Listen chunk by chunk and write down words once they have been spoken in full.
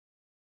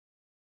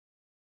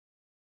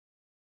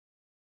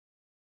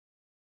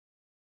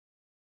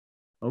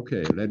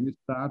Okay, let me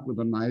start with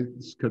a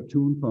nice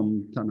cartoon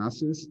from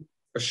Thanasis.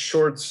 A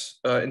short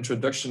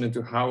introduction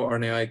into how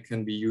RNAi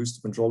can be used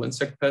to control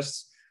insect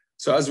pests.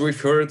 So as we've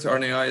heard,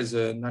 RNAi is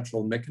a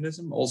natural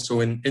mechanism.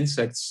 Also in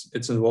insects,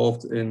 it's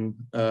involved in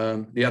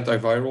the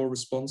antiviral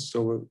response,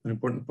 so an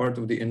important part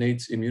of the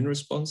innate immune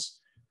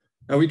response.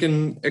 And we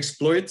can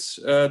exploit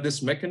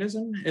this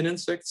mechanism in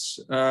insects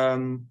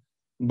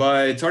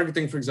by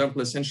targeting, for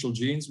example, essential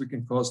genes. We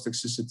can cause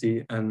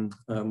toxicity and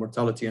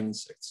mortality in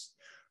insects.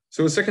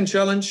 So a second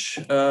challenge,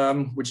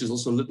 which is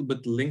also a little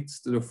bit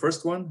linked to the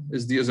first one,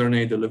 is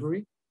dsRNA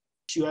delivery.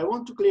 I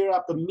want to clear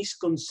up a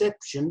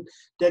misconception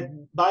that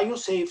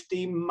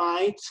biosafety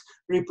might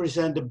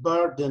represent a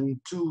burden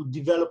to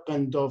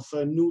development of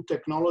new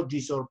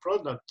technologies or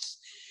products.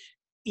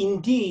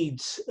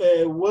 Indeed,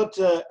 what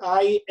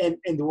I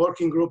and the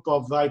working group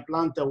of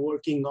iPlanta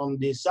working on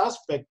this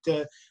aspect,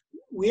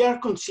 we are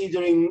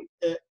considering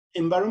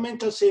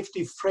environmental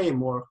safety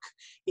framework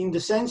in the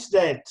sense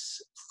that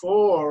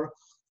for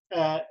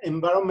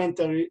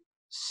environmental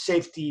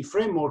safety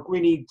framework, we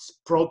need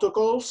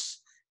protocols,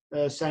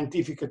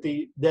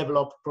 scientifically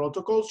developed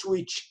protocols,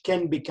 which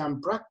can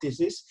become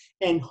practices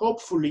and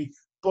hopefully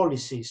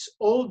policies.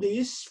 All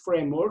this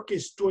framework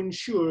is to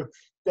ensure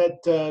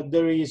that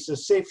there is a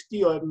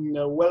safety and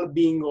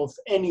well-being of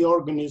any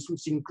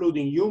organisms,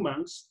 including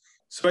humans.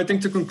 So I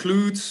think to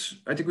conclude,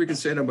 I think we can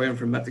say that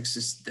bioinformatics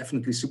is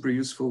definitely super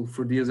useful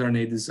for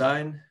dsRNA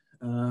design.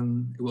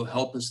 It will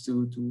help us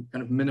to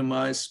kind of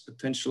minimize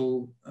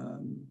potential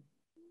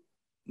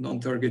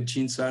non-target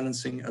gene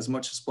silencing as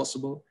much as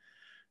possible.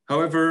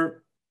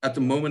 However, at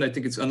the moment, I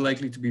think it's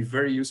unlikely to be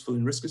very useful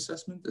in risk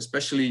assessment,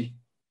 especially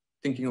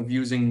thinking of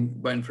using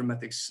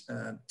bioinformatics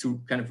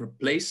to kind of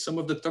replace some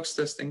of the tox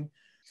testing.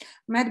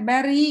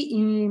 MedBerry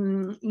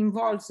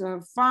involves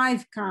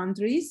 5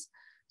 countries,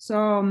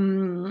 so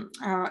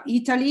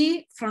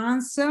Italy,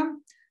 France,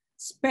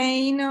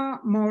 Spain,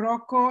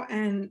 Morocco,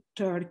 and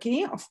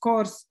Turkey. Of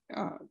course,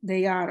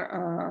 they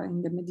are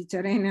in the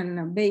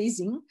Mediterranean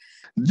basin.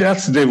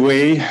 That's the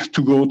way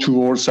to go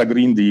towards a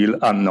Green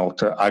Deal and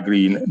not a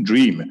Green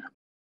Dream.